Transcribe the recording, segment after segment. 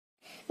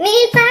Mi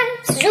fa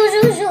jou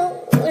jou jou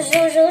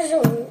jou jou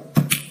jou.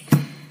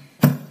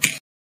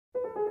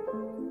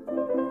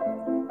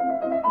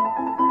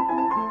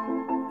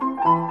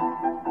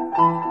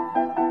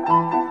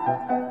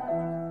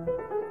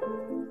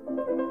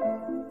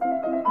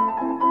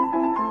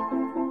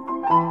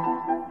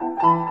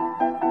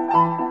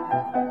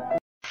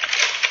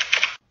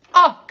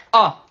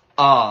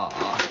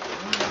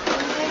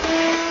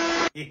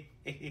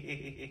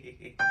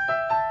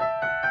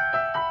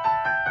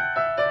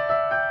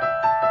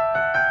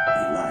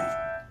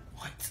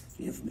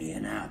 Give me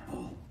an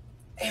apple.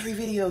 Every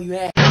video you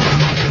have.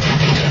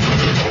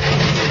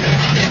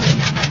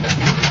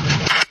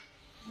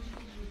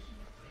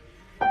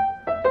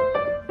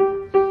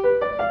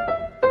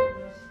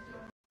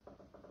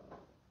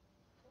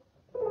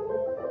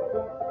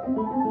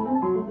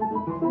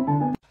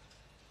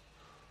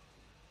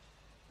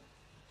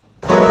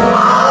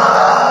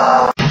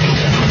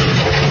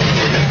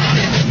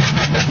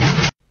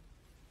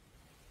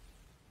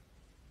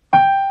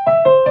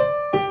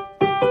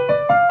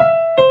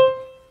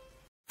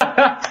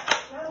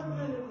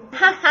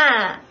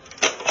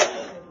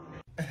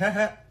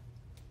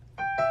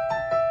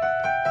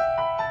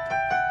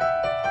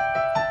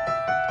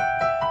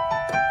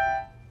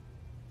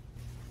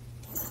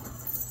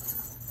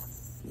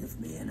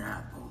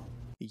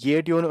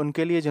 ये tune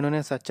उनके लिए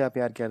जिन्होंने सच्चा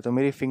प्यार किया। तो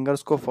मेरी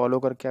फिंगर्स को फॉलो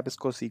करके आप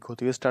इसको सीखो।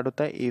 तो ये स्टार्ट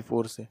होता है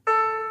A4 से।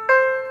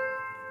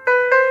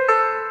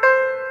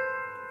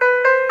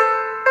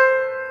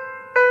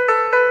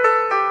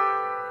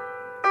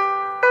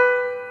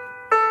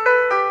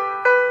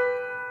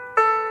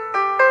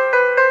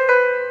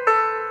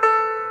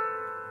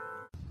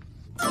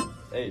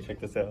 Hey, check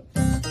this out.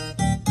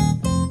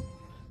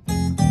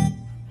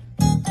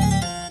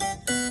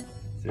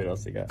 See what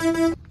else you got.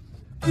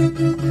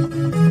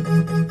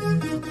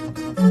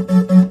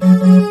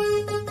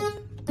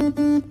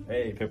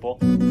 Hey, Pitbull.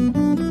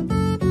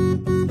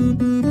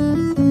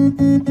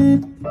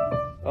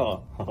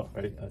 Oh,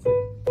 ready? I see.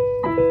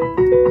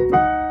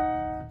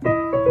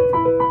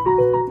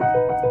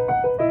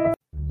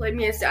 Play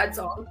me a sad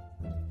song.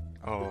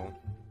 Oh.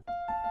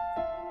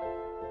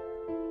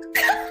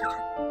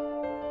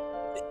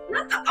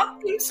 Not the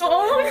upbeat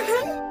song.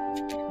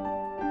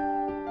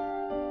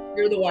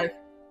 You're the wife.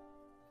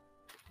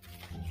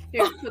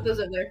 Here, put this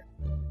in there.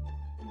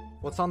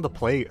 What's on the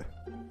plate?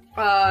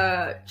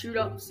 Chewed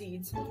up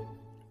seeds.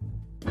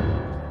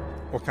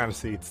 What kind of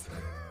seeds?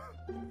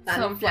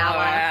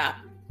 Sunflower.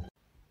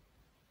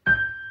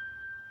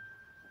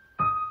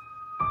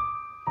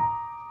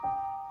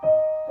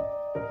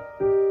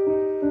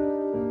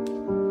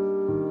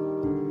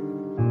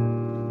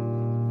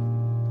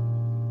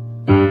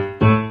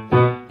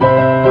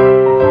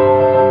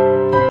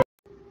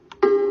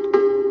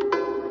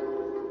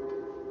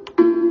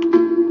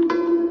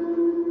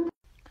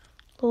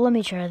 Let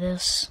me try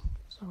this.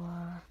 So,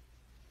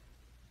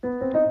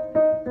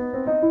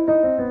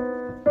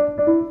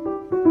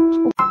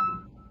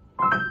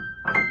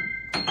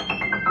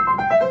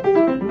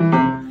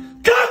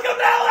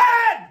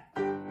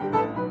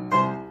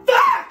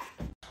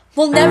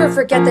 We'll never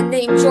forget the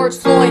name George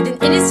Floyd, an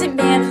innocent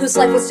man whose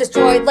life was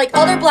destroyed. Like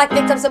other black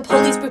victims of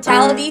police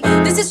brutality,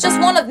 this is just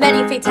one of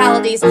many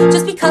fatalities.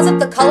 Just because of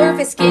the color of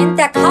his skin,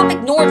 that cop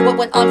ignored what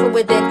went on from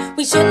within.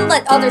 We shouldn't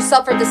let others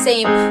suffer the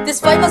same.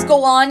 This fight must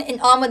go on and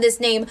on with his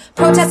name.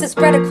 Protests have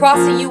spread across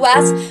the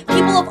U.S.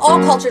 People of all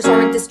cultures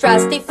are in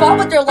distress. They fought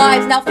with their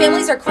lives, now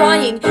families are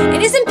crying.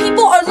 Innocent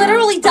people are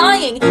literally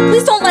dying.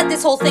 Please don't let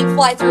this whole thing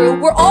fly through.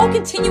 We're all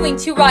continuing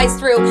to rise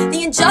through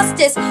the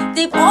injustice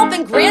they've all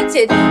been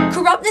granted.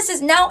 Corruptness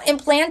is now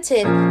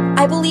implanted.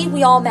 I believe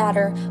we all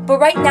matter, but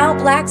right now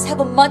blacks have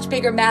a much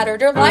bigger matter.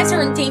 Their lives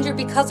are in danger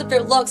because of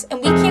their looks,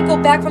 and we can't go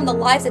back from the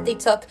lives that they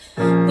took.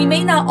 We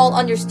may not all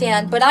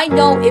understand, but I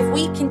know if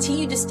we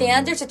continue to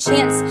stand, there's a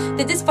chance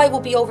that this fight will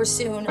be over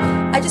soon.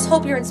 I just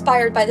hope you're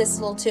inspired by this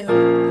little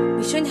tune.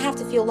 We shouldn't have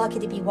to feel lucky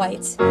to be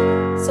white,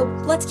 so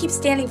let's keep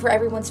standing for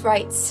everyone's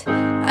rights.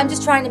 I'm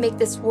just trying to make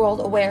this world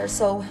aware,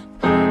 so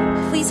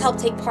please help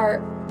take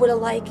part with a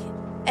like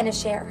and a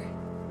share.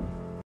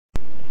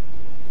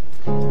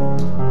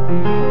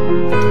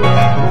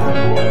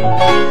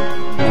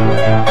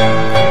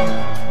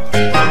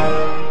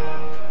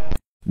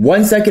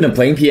 1 second of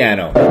playing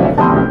piano.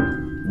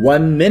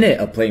 1 minute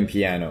of playing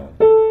piano.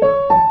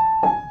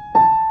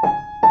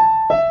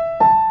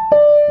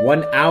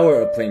 1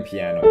 hour of playing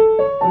piano.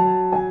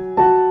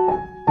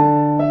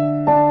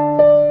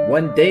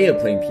 1 day of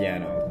playing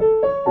piano.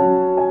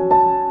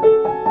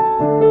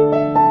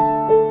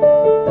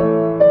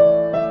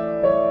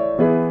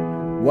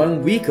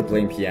 1 week of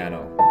playing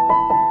piano.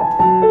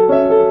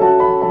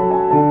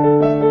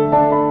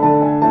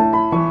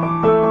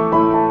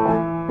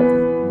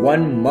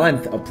 1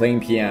 month of playing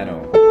piano.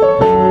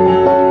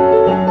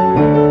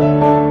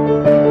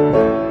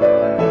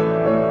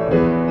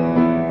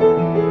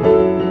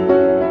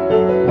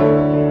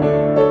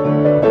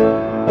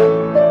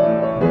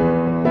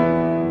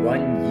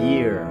 1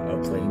 year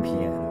of playing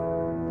piano.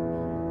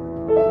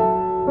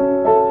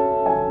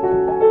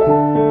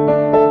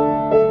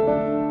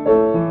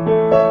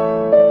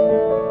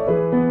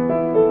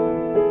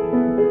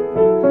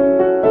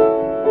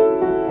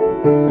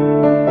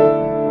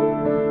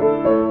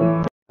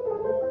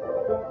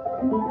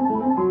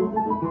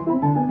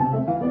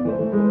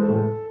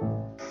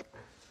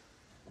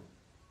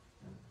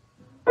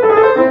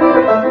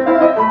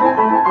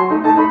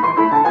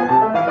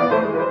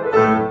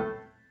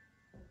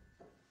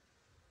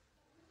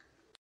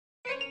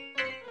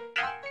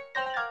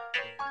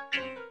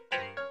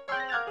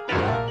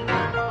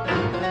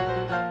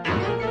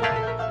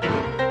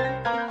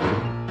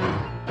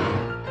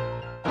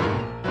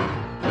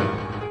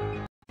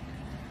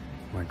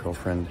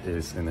 girlfriend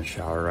is in the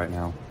shower right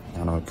now.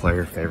 I'm gonna play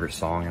her favorite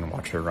song and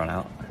watch her run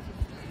out.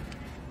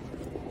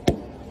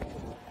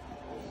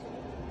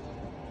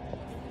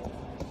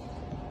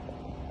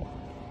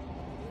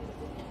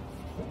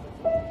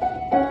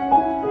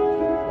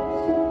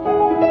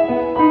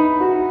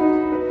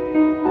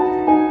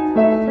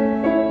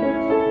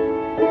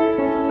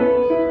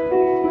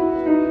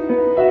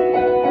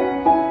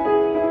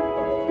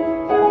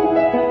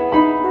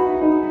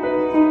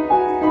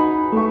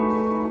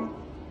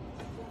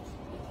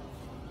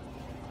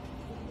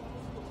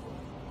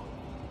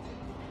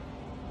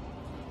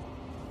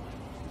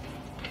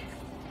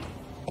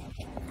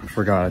 I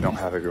forgot I don't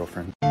have a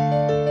girlfriend.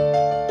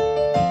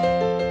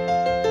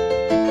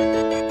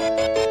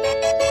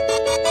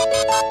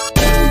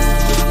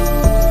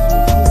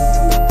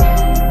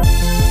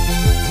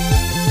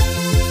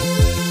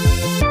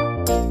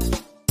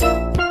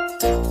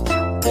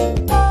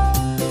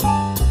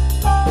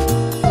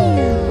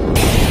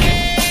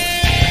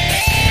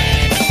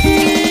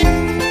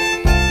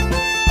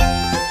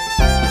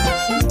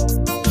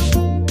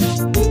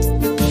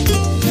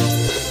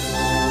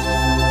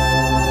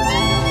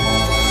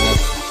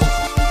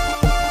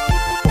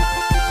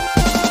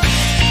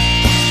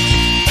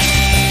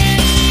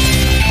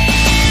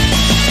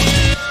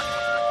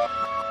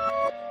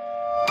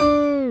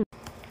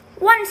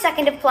 One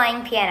second of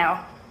playing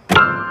piano.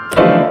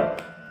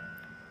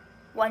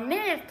 1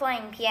 minute of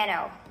playing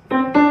piano.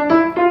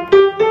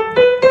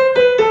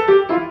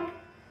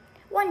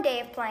 1 day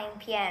of playing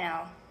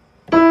piano.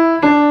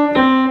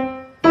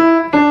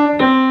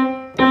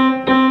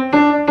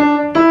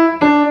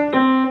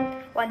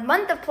 1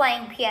 month of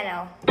playing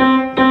piano.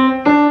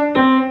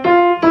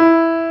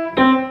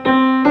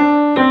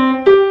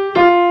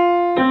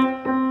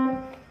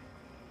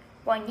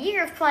 1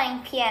 year of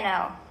playing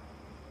piano.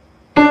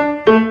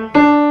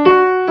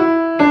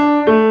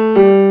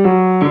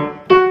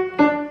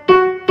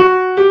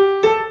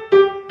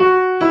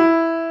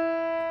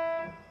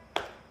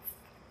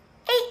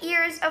 8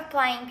 years of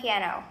playing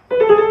piano.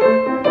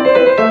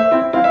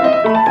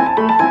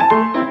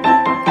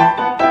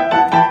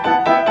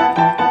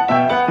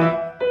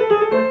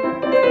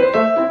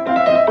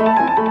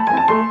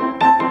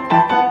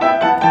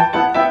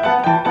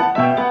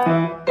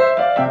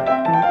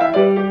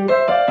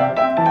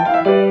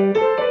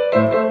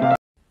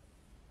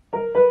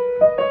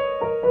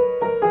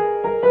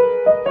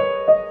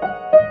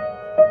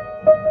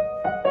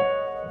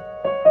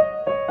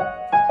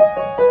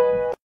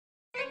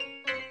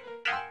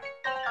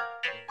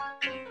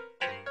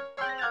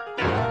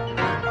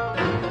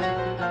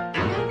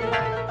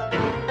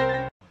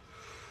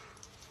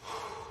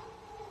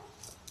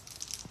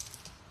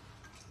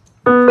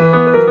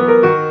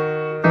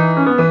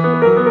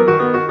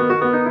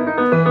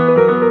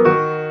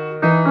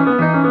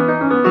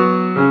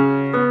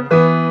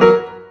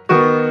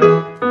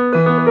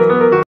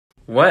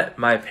 What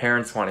my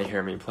parents want to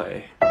hear me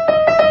play.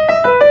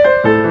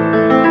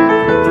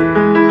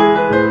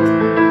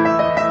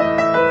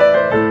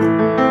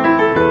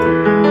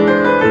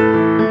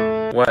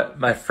 What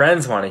my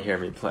friends want to hear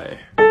me play.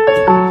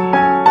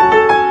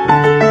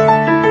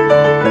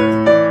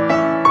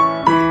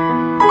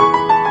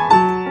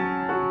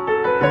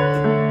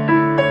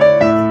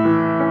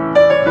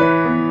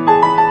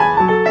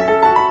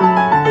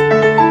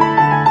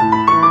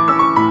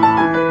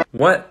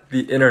 What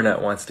the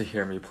internet wants to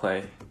hear me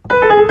play.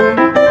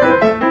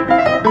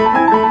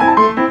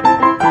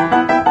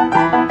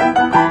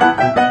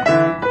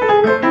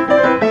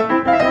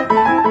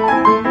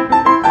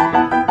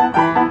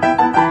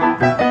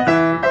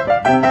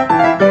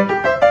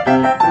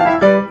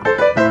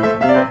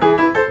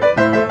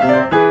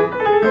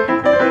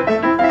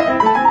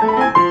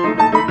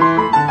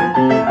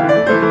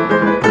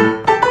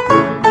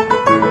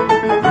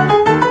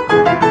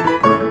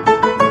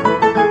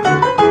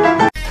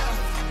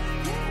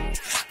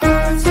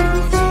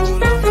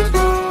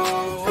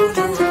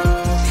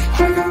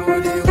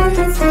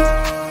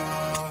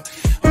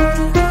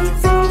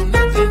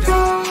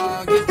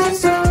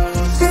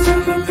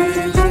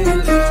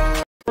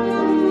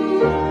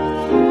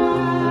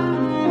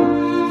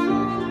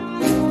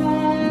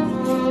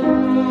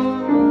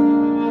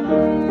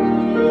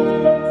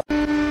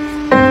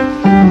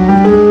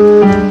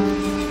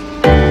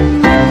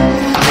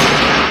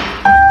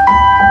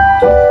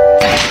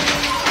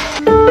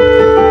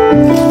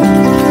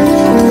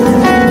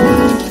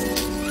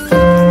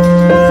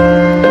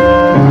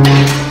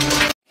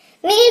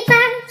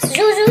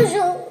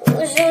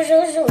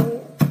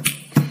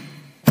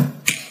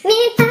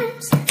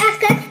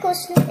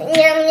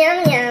 Nyam, nyam,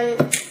 nyam.